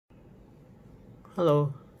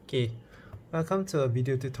Hello. Okay, welcome to a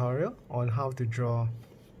video tutorial on how to draw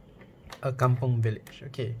a kampung village.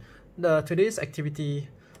 Okay, the today's activity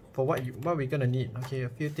for what we're gonna need. Okay, a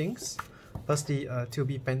few things. Firstly, a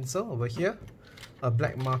 2B pencil over here, a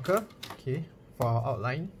black marker. Okay, for our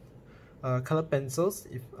outline. Color pencils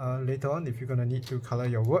if later on if you're gonna need to color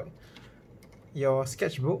your work. Your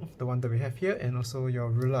sketchbook, the one that we have here, and also your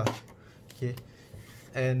ruler. Okay,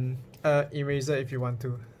 and eraser if you want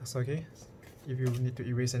to. That's okay. If you need to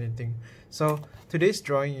erase anything. So today's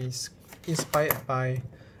drawing is inspired by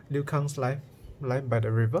Liu Kang's life by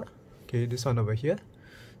the river. Okay, this one over here.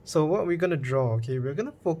 So what we're gonna draw, okay, we're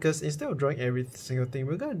gonna focus, instead of drawing every single thing,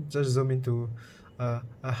 we're gonna just zoom into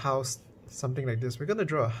a house, something like this. We're gonna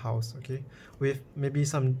draw a house, okay, with maybe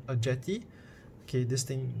a jetty. Okay,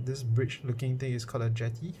 this bridge looking thing is called a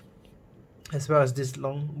jetty, as well as these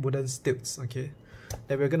long wooden stilts, okay,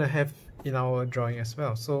 that we're gonna have in our drawing as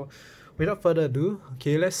well. So without further ado,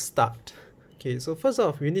 okay, let's start. Okay, so first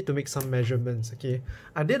off, we need to make some measurements. Okay,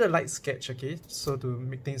 I did a light sketch, okay, so to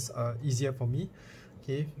make things easier for me.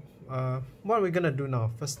 Okay, what we're gonna do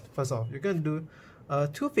now, first off, you're gonna do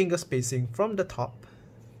 2 finger spacing from the top.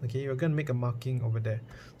 Okay, you're gonna make a marking over there,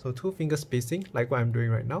 so 2 finger spacing, like what I'm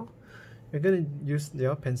doing right now. You're gonna use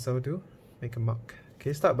your pencil to make a mark.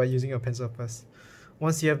 Okay, start by using your pencil first.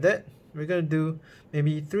 Once you have that, we're gonna do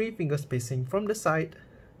maybe 3 finger spacing from the side.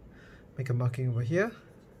 Make a marking over here.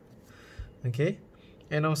 Okay,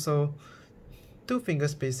 and also 2 finger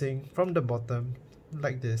spacing from the bottom,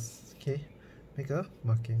 like this. Okay, make a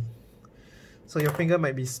marking. So your finger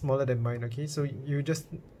might be smaller than mine. Okay, so you just,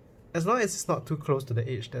 as long as it's not too close to the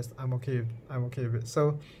edge, I'm okay with it.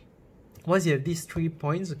 So once you have these 3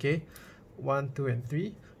 points, okay, 1, 2, and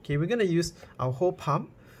 3, okay, we're gonna use our whole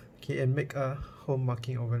palm, okay, and make a whole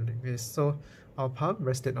marking over like this. So our palm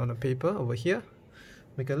rested on a paper over here.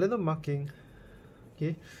 Make a little marking.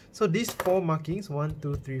 Okay, so these 4 markings, 1,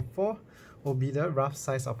 2, 3, 4, will be the rough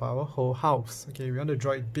size of our whole house. Okay, we want to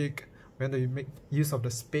draw it big. We want to make use of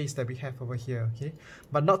the space that we have over here. Okay,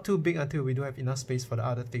 but not too big until we don't have enough space for the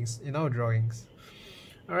other things in our drawings.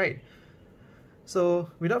 Alright, so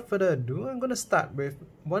without further ado, I'm gonna start with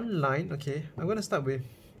one line. Okay, I'm gonna start with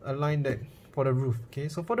a line that for the roof. Okay,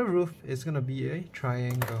 so for the roof, it's gonna be a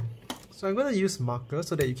triangle. So I'm going to use marker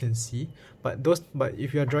so that you can see, but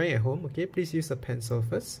if you are drawing at home, okay, please use a pencil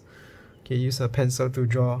first. Okay, use a pencil to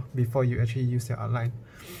draw before you actually use your outline.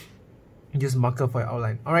 Use marker for your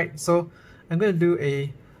outline. Alright, so I'm going to do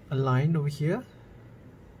a line over here.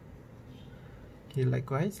 Okay,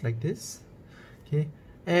 likewise, like this. Okay,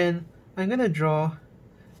 and I'm going to draw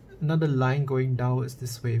another line going downwards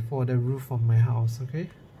this way for the roof of my house.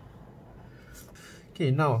 Okay.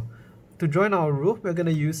 Okay, now to join our roof, we're going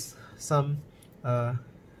to use some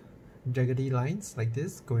jaggedy lines like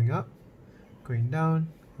this, going up, going down,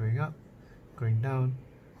 going up, going down,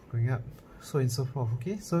 going up, so and so forth.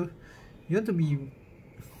 Okay, so you want to be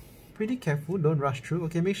pretty careful, don't rush through.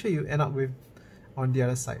 Okay, make sure you end up with on the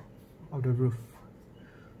other side of the roof,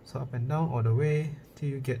 so up and down all the way till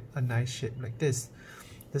you get a nice shape like this.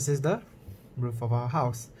 This is the roof of our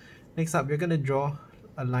house. Next up, we're going to draw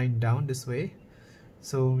a line down this way,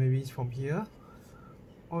 so maybe from here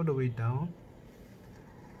all the way down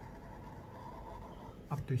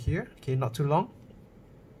up to here. Okay, not too long.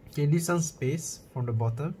 Okay, leave some space from the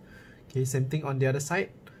bottom. Okay, same thing on the other side.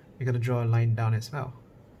 You're gonna draw a line down as well.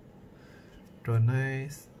 Draw a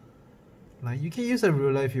nice line. You can use a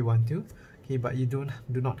ruler if you want to. Okay, but you do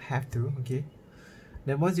not have to. Okay.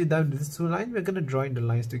 Then once you're done with these 2 lines, we're gonna join the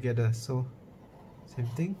lines together. So same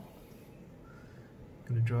thing.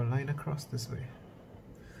 Gonna draw a line across this way.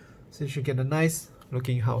 So you should get a nice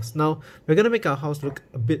looking house. Now we're gonna make our house look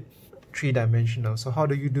a bit 3-dimensional. So how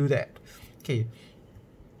do you do that? Okay,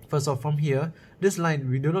 first off, from here, this line,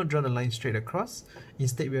 we do not draw the line straight across.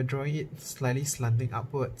 Instead, we are drawing it slightly slanting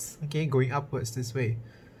upwards. Okay, going upwards this way.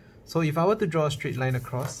 So if I were to draw a straight line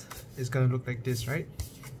across, it's gonna look like this, right?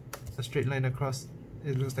 A straight line across,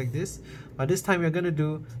 it looks like this. But this time we're gonna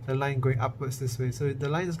do the line going upwards this way. So the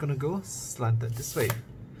line is gonna go slanted this way.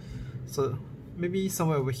 So maybe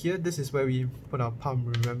somewhere over here, this is where we put our palm,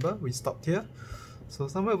 remember? We stopped here. So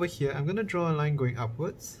somewhere over here, I'm going to draw a line going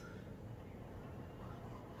upwards.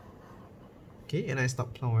 Okay, and I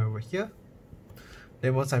stop somewhere over here.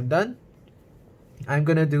 Then once I'm done, I'm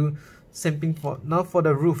going to do same thing for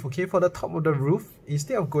the roof. Okay, for the top of the roof,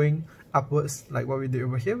 instead of going upwards like what we did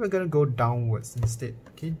over here, we're going to go downwards instead.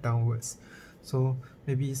 Okay, downwards. So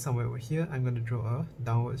maybe somewhere over here, I'm going to draw a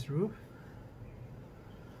downwards roof.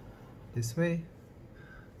 This way.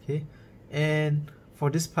 Okay, and for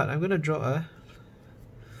this part, I'm going to draw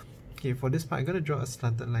Okay, for this part, I'm gonna draw a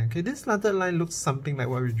slanted line. Okay, this slanted line looks something like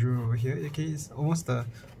what we drew over here. Okay, it's almost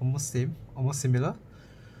similar.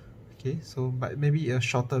 Okay, so but maybe a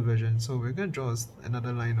shorter version. So we're gonna draw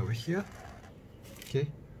another line over here. Okay,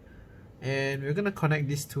 and we're gonna connect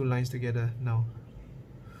these two lines together now.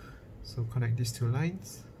 So connect these two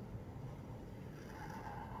lines.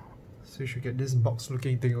 So you should get this box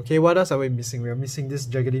looking thing. Okay, what else are we missing? We're missing this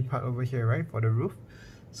jaggedy part over here, right, for the roof.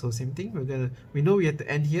 So same thing, we know we have to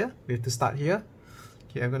end here, we have to start here.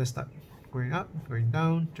 Okay, I'm gonna start going up, going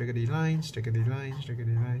down, jaggedy lines, jaggedy lines,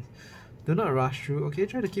 jaggedy lines. Do not rush through. Okay,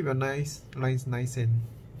 try to keep your lines nice and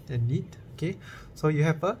neat. Okay, so you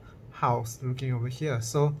have a house looking over here.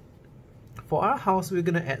 So for our house, we're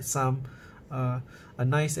gonna add some a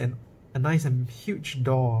nice and huge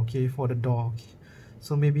door. Okay, for the door. Okay.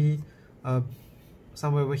 So maybe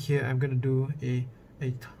somewhere over here, I'm gonna do a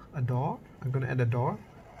door. I'm gonna add a door.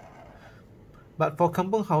 But for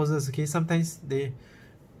kampung houses, okay, sometimes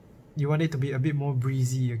you want it to be a bit more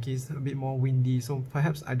breezy. Okay, it's a bit more windy. So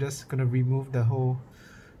perhaps I'm just gonna remove the whole.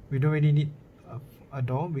 We don't really need a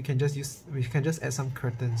door. We can just add some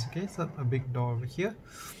curtains. Okay, so a big door over here.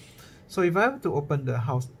 So if I were to open the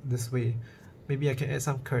house this way, maybe I can add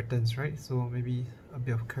some curtains, right? So maybe a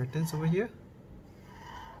bit of curtains over here.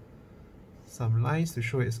 Some lines to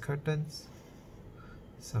show it's curtains.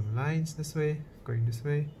 Some lines this way, going this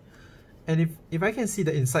way. And if I can see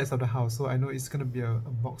the insides of the house, so I know it's gonna be a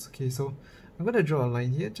box. Okay, so I'm gonna draw a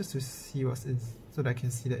line here just to see what's in, so that I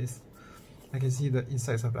can see I can see the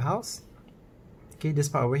insides of the house. Okay, this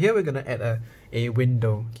part over here, we're gonna add a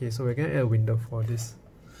window. Okay, so we're gonna add a window for this.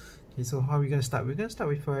 Okay, so how are we gonna start? We're gonna start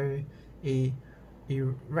with a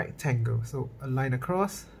rectangle. So a line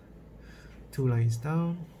across, two lines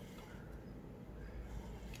down.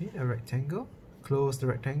 Okay, a rectangle. Close the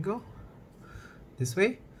rectangle this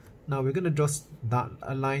way. Now we're going to draw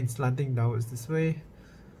a line slanting downwards this way.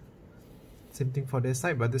 Same thing for this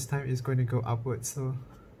side, but this time it's going to go upwards. So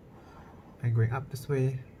I'm going up this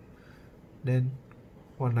way. Then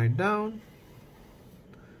one line down.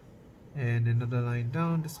 And another line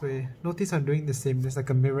down this way. Notice I'm doing the same. There's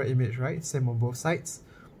like a mirror image, right? Same on both sides.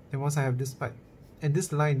 Then once I have this part, and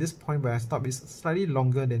this line, this point where I stop is slightly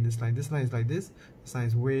longer than this line. This line is like this. This line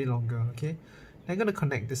is way longer, okay? I'm going to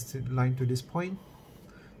connect this line to this point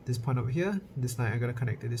over here. This line I'm going to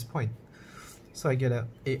connect to this point. So I get a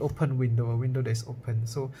open window, a window that is open.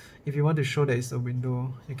 So if you want to show that it's a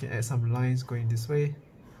window, you can add some lines going this way.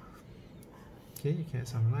 Okay, you can add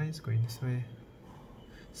some lines going this way.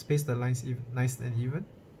 Space the lines nice and even.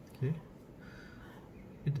 Okay.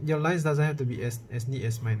 Your lines doesn't have to be as neat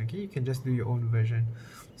as mine. Okay, you can just do your own version.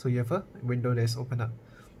 So you have a window that's open up.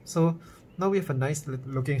 So now we have a nice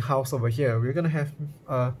looking house over here. We're gonna have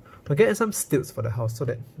we're gonna add some stilts for the house, so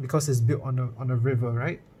that because it's built on a river,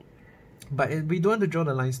 right? But we don't want to draw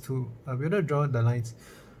the lines too. We want to draw the lines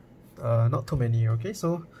not too many. Okay,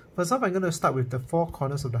 so first off, I'm gonna start with the four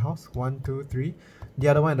corners of the house. 1, 2, 3. The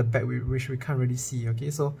other one at the back, which we can't really see.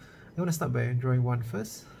 Okay, so I'm gonna start by drawing one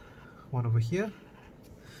first. One over here.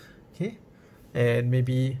 Okay, and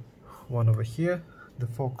maybe one over here. The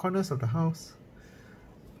four corners of the house.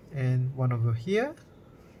 And one over here.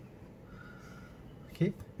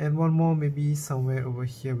 Okay, and one more maybe somewhere over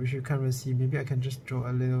here which you can't really see. Maybe I can just draw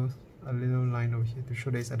a little line over here to show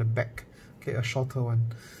that it's at the back. Okay, a shorter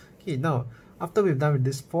one. Okay, now after we've done with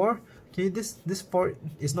this four, okay, this four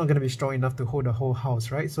is not going to be strong enough to hold the whole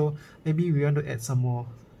house, right? So maybe we want to add some more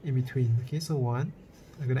in between. Okay, so one,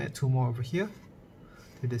 I'm going to add two more over here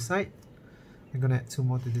to this side. I'm going to add two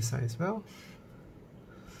more to this side as well.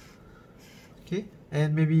 Okay,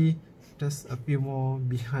 and maybe just a few more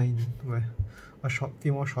behind, where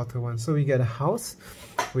few more shorter ones. So we get a house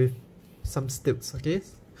with some stilts, okay,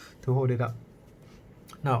 to hold it up.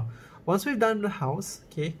 Now, once we've done the house,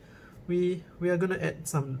 okay, we are gonna add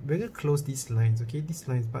some. We're gonna close these lines, okay, these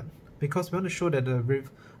lines, but because we want to show that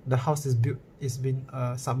the house is being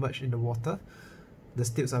submerged in the water, the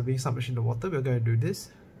stilts are being submerged in the water. We're gonna do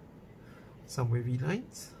this, some wavy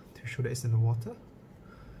lines to show that it's in the water.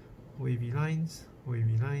 Wavy lines,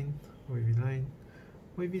 wavy line, wavy line,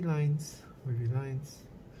 wavy lines, wavy lines,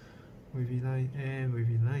 wavy line, and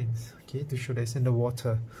wavy lines. Okay, to show that it's in the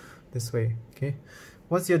water this way. Okay,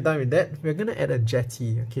 once you're done with that, we're gonna add a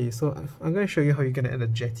jetty. Okay, so I'm gonna show you how you're gonna add a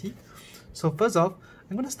jetty. So first off,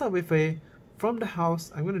 I'm gonna start with from the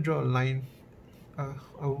house. I'm gonna draw a line, a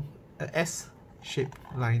S-shaped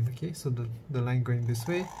line. Okay, so the line going this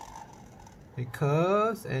way, it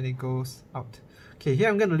curves and it goes out. Okay, here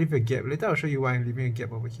I'm going to leave a gap. Later I'll show you why I'm leaving a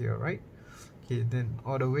gap over here, right? Okay, then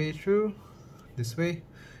all the way through this way.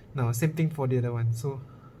 Now, same thing for the other one. So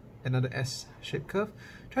another S-shaped curve.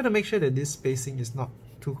 Try to make sure that this spacing is not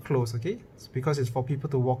too close, okay? It's because it's for people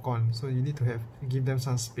to walk on, so you need to give them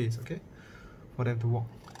some space, okay, for them to walk.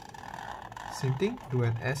 Same thing, do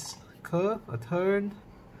an S curve, a turn,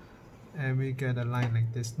 and we get a line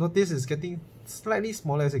like this. Notice it's getting slightly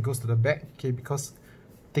smaller as it goes to the back, okay, because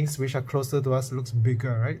things which are closer to us looks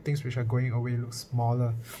bigger, right? Things which are going away look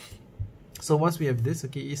smaller. So once we have this,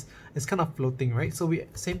 okay, it's kind of floating, right? So we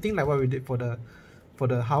same thing like what we did for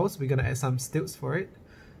the house. We're gonna add some stilts for it.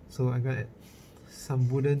 So I'm gonna add some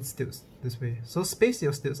wooden stilts this way. So space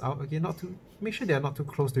your stilts out, okay, make sure they are not too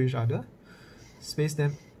close to each other. Space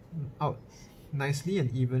them out nicely and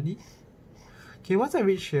evenly. Okay, once I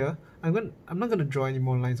reach here, I'm not gonna draw any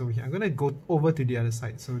more lines over here. I'm gonna go over to the other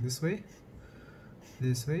side. So this way,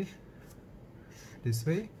 this way, this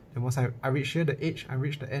way. And once I reach here, the edge, I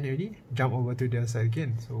reach the end already, jump over to the other side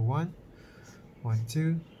again. So 1, 1,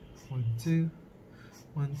 2, 1, 2,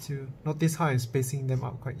 1, 2. Notice how I'm spacing them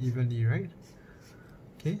out quite evenly, right?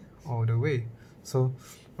 Okay, all the way. So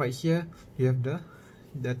right here, you have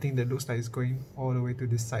the thing that looks like it's going all the way to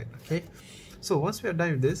this side, okay? So once we are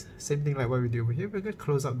done with this, same thing like what we did over here, we're going to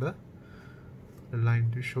close up the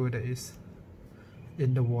line to show that it's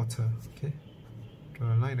in the water, okay?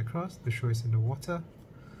 Draw a line across to show it's in the water.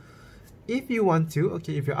 If you want to,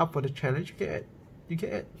 okay, if you're up for the challenge, you can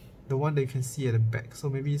add the one that you can see at the back. So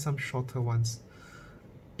maybe some shorter ones.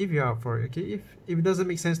 If you're up for it, okay. If it doesn't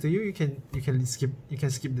make sense to you, you can skip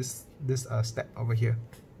this step over here.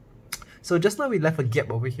 So just now we left a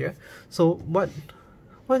gap over here. So what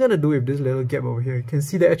I'm gonna do with this little gap over here? You can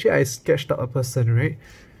see that actually I sketched out a person, right?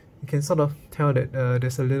 You can sort of tell that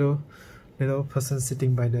there's a little person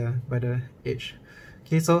sitting by the edge.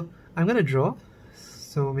 Okay, so I'm gonna draw.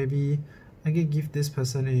 So maybe I can give this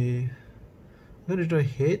person I'm gonna draw a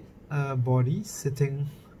head, body sitting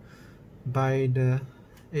by the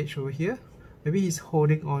edge over here. Maybe he's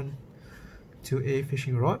holding on to a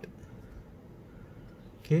fishing rod.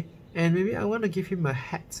 Okay, and maybe I want to give him a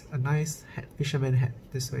hat, a nice hat, fisherman hat,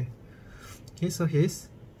 this way. Okay, so he's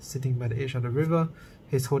sitting by the edge of the river.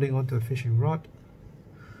 He's holding on to a fishing rod.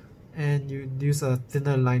 And you use a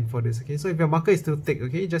thinner line for this. Okay, so if your marker is too thick,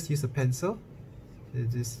 okay, just use a pencil. I'm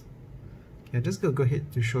just gonna go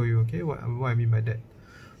ahead to show you, okay, what I mean by that.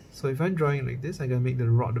 So if I'm drawing like this, I'm gonna make the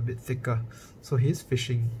rod a bit thicker. So he's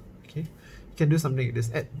fishing. Okay, you can do something like this.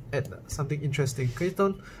 Add something interesting. Okay,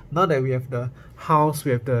 now that we have the house,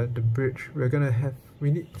 we have the bridge,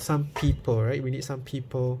 we need some people, right? We need some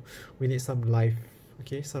people. We need some life.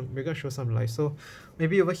 Okay, we're gonna show some life. So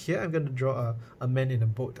maybe over here, I'm gonna draw a man in a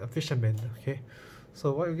boat, a fisherman. Okay,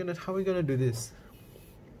 so how are we gonna do this?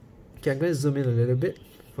 Okay, I'm going to zoom in a little bit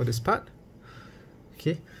for this part.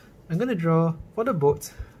 Okay, I'm going to draw, for the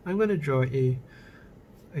boat, I'm going to draw a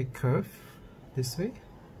curve this way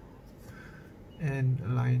and a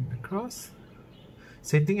line across.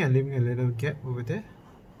 Same thing, I'm leaving a little gap over there.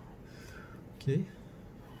 Okay,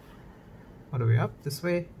 all the way up this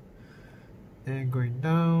way and going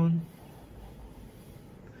down.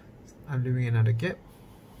 I'm leaving another gap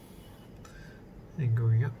and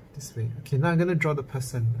going up this way. Okay, now I'm gonna draw the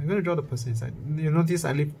person. I'm gonna draw the person inside. You notice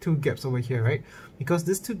I leave two gaps over here, right? Because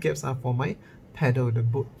these two gaps are for my paddle, the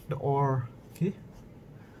boat, the oar. Okay,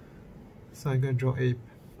 so I'm gonna draw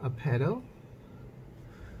a paddle,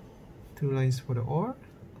 two lines for the oar.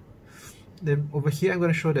 Then over here, I'm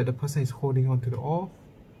gonna show that the person is holding on to the oar.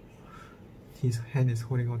 His hand is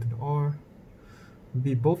holding on to the oar.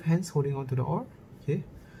 Be both hands holding on to the oar. Okay.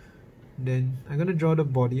 Then I'm gonna draw the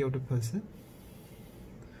body of the person.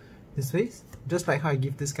 This way, just like how I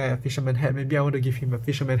give this guy a fisherman hat, maybe I want to give him a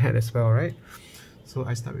fisherman hat as well, right? So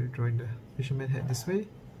I start with drawing the fisherman hat this way.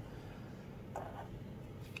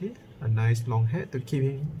 Okay, a nice long hat to keep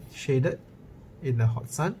him shaded in the hot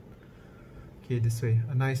sun. Okay, this way,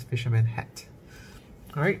 a nice fisherman hat.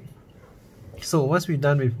 Alright, so once we're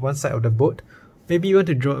done with one side of the boat, maybe you want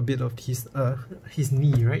to draw a bit of his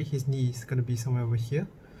knee, right? His knee is going to be somewhere over here.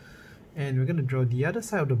 And we're going to draw the other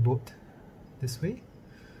side of the boat this way,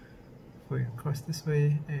 going across this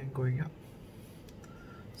way and going up.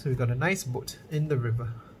 So we got a nice boat in the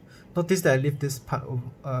river. Notice that I leave this part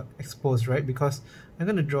exposed, right? Because I'm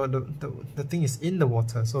going to draw the thing is in the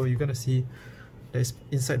water. So you're going to see that it's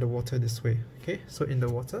inside the water this way. Okay, so in the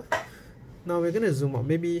water. Now we're going to zoom out.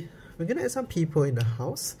 Maybe we're going to add some people in the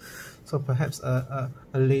house. So perhaps a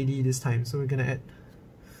lady this time. So we're going to add,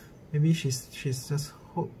 maybe she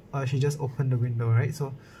just opened the window, right?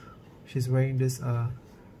 So she's wearing this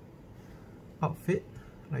outfit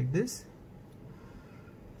like this.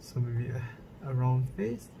 So maybe a round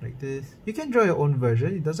face like this. You can draw your own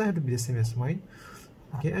version. It doesn't have to be the same as mine.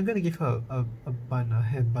 Okay, I'm gonna give her a bun, a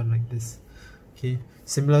hair bun like this. Okay,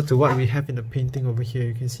 similar to what we have in the painting over here.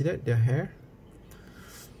 You can see that their hair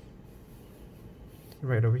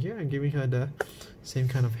right over here. I'm giving her the same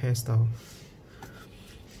kind of hairstyle,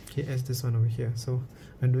 okay, as this one over here. So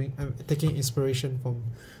I'm taking inspiration from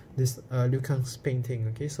this Liu Kang's painting.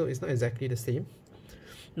 Okay, so it's not exactly the same.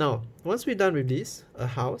 Now once we're done with this, a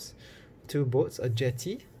house, two boats, a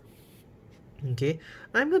jetty, okay,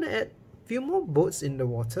 I'm gonna add few more boats in the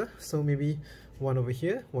water. So maybe one over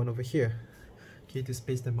here, one over here, okay, to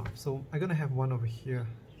space them out. So I'm gonna have one over here,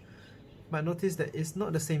 but notice that it's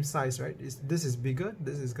not the same size, right? This is bigger,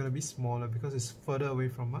 this is gonna be smaller because it's further away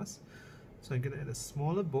from us. So I'm gonna add a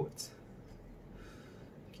smaller boat.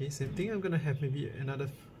 Okay, same thing. I'm gonna have maybe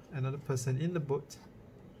another person in the boat,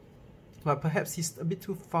 but perhaps he's a bit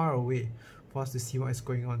too far away for us to see what is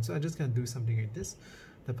going on. So I'm just gonna do something like this.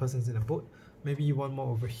 The person's in a boat. Maybe one more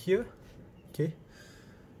over here. Okay,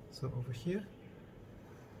 so over here.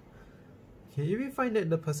 Okay, if you find that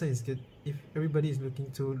the person is good, if everybody is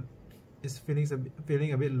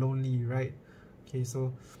feeling a bit lonely, right? Okay,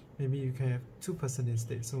 so maybe you can have two person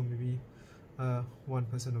instead. So maybe one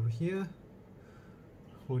person over here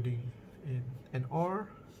holding in an oar.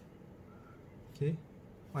 Okay,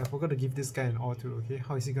 oh, I forgot to give this guy an oar too. Okay,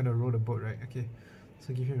 how is he gonna row the boat, right? Okay,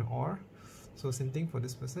 so give him an oar. So same thing for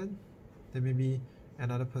this person. Then maybe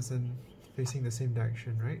another person facing the same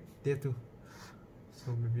direction, right? They have to.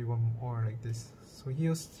 So maybe one more oar like this. So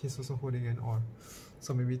he's also holding an oar.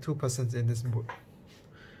 So maybe two persons in this boat.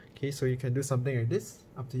 Okay, so you can do something like this,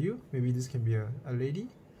 up to you. Maybe this can be a lady.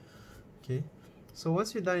 Okay, so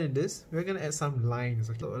once you're done with this, we're gonna add some lines.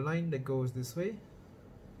 Okay, so a line that goes this way,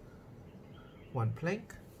 one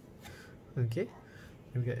plank. Okay,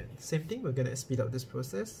 and we get same thing. We're gonna speed up this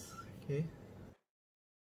process. Okay.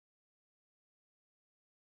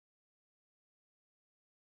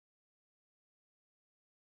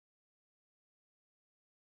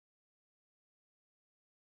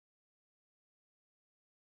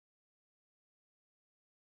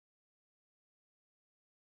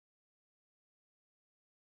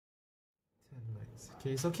 Lines.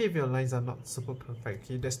 Okay, it's okay if your lines are not super perfect.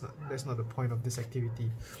 Okay, that's not the point of this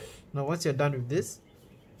activity. Now once you're done with this,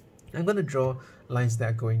 I'm going to draw lines that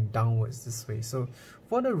are going downwards this way. So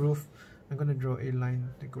for the roof, I'm going to draw a line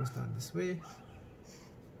that goes down this way.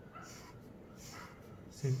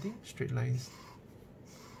 Same thing, straight lines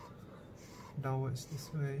downwards this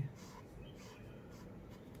way.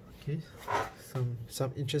 Okay,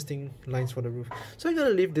 some interesting lines for the roof. So I'm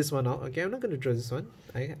gonna leave this one out. Okay, I'm not gonna draw this one.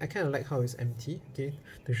 I kind of like how it's empty. Okay,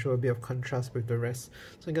 to show a bit of contrast with the rest.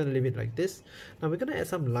 So I'm gonna leave it like this. Now we're gonna add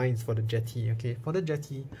some lines for the jetty. Okay, for the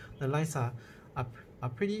jetty, the lines are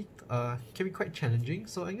pretty can be quite challenging.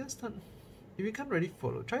 So I'm gonna start. If you can't really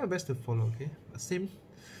follow, try your best to follow. Okay, same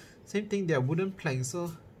thing. They are wooden planks.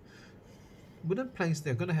 So wooden planks,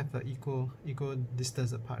 they're gonna have the equal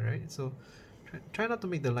distance apart, right? So try not to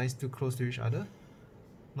make the lines too close to each other.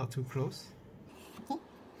 Not too close. Okay.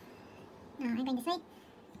 Now I'm going this way.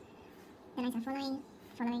 The lines are following,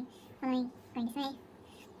 going this way.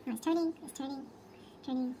 Now it's turning.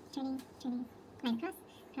 Line across.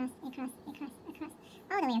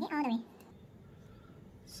 All the way, okay? All the way.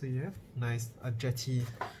 So you have nice jetty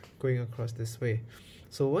going across this way.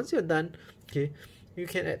 So once you're done, okay, you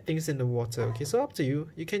can add things in the water. Okay, so up to you.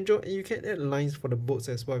 You can add lines for the boats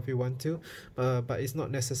as well if you want to, but it's not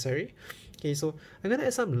necessary. Okay, so I'm gonna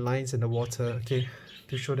add some lines in the water. Okay,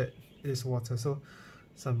 to show that it is water. So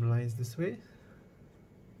some lines this way,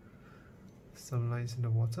 some lines in the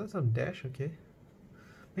water, some dash. Okay,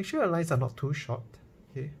 make sure your lines are not too short.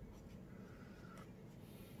 Okay.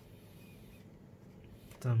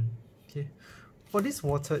 Okay, for this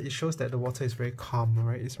water, it shows that the water is very calm,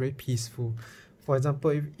 right? It's very peaceful. For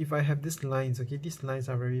example, if I have these lines, okay, these lines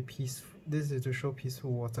are very peaceful. This is to show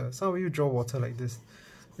peaceful water. So when you draw water like this,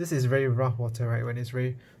 this is very rough water, right? When it's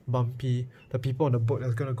very bumpy, the people on the boat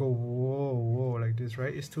are gonna go whoa like this,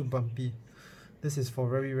 right? It's too bumpy. This is for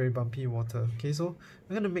very bumpy water. Okay, so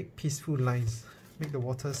I'm gonna make peaceful lines, make the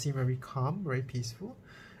water seem very calm, very peaceful.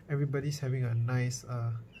 Everybody's having a nice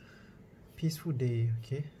peaceful day.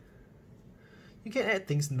 Okay, you can add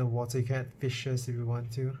things in the water. You can add fishes if you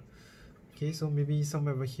want to. Okay, so maybe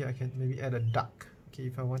somewhere over here I can maybe add a duck. Okay,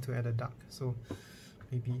 if I want to add a duck, so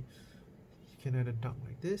maybe you can add a duck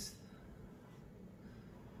like this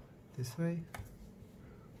way,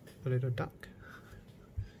 a little duck.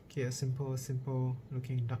 Okay, a simple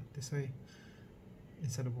looking duck this way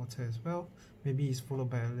inside the water as well. Maybe it's followed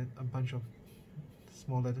by a bunch of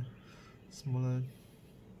smaller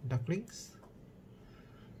ducklings.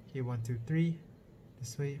 Okay, 1, 2, 3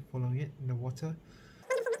 this way, following it in the water.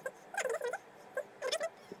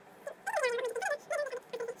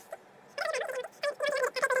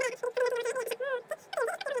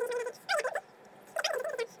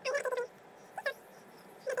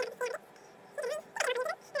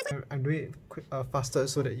 I'm doing it faster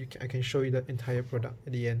so that I can show you the entire product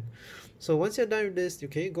at the end. So once you're done with this,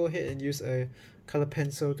 okay, go ahead and use a color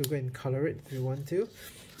pencil to go and color it if you want to.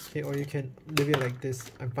 Okay, or you can leave it like this.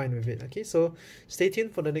 I'm fine with it. Okay, so stay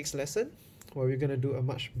tuned for the next lesson where we're gonna do a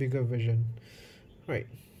much bigger version. Alright,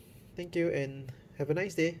 thank you and have a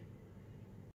nice day.